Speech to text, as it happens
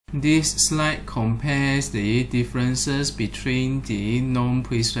This slide compares the differences between the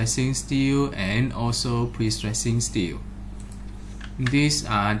non-prestressing steel and also prestressing steel. These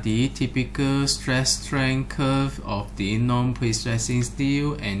are the typical stress strength curve of the non-prestressing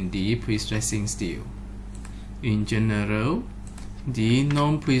steel and the prestressing steel. In general, the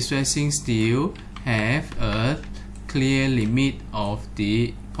non-prestressing steel have a clear limit of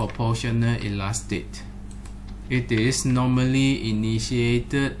the proportional elasticity. It is normally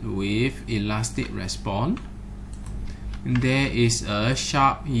initiated with elastic response. There is a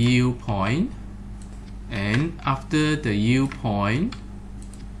sharp yield point, and after the yield point,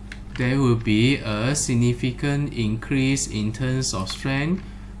 there will be a significant increase in terms of strength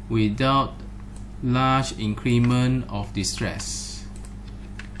without large increment of the stress.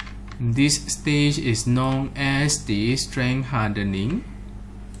 This stage is known as the strength hardening,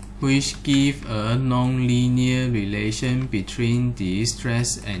 which gives a non-linear relation between the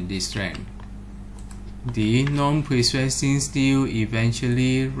stress and the strength. The non-prestressing steel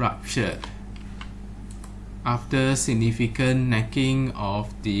eventually ruptured after significant necking of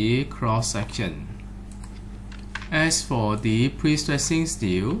the cross-section. As for the prestressing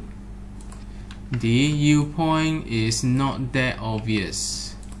steel, the yield point is not that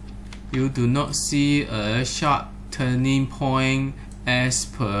obvious. You do not see a sharp turning point as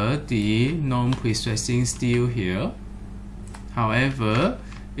per the non-prestressing steel here. However,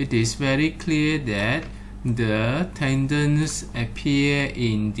 it is very clear that the tendons appear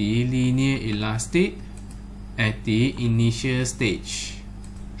in the linear elastic at the initial stage.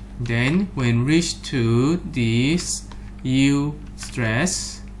 Then, when reached to this yield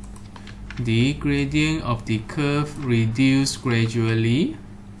stress, the gradient of the curve reduces gradually,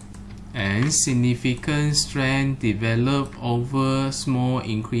 and significant strength develop over small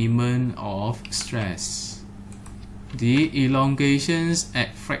increment of stress. The elongations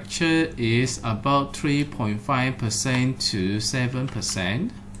at fracture is about 3.5% to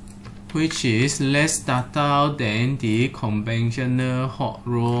 7%, which is less ductile than the conventional hot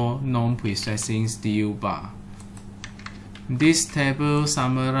roll non-prestressing steel bar. This table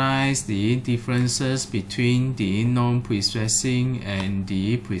summarizes the differences between the non-prestressing and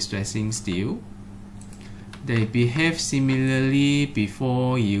the prestressing steel. They behave similarly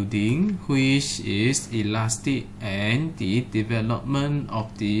before yielding, which is elastic, and the development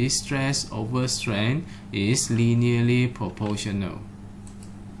of the stress over strength is linearly proportional.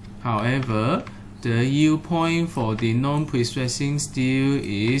 However, the yield point for the non-prestressing steel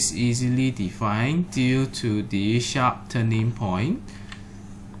is easily defined due to the sharp turning point.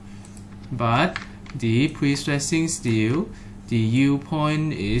 But the prestressing steel, the yield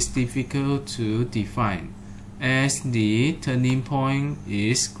point is difficult to define, as the turning point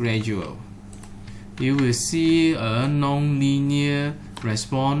is gradual. You will see a non-linear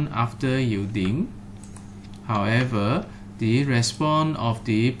response after yielding. However, the response of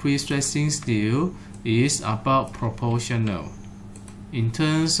the prestressing steel is about proportional. In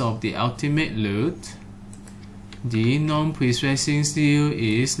terms of the ultimate load, the non-prestressing steel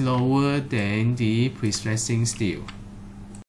is lower than the prestressing steel.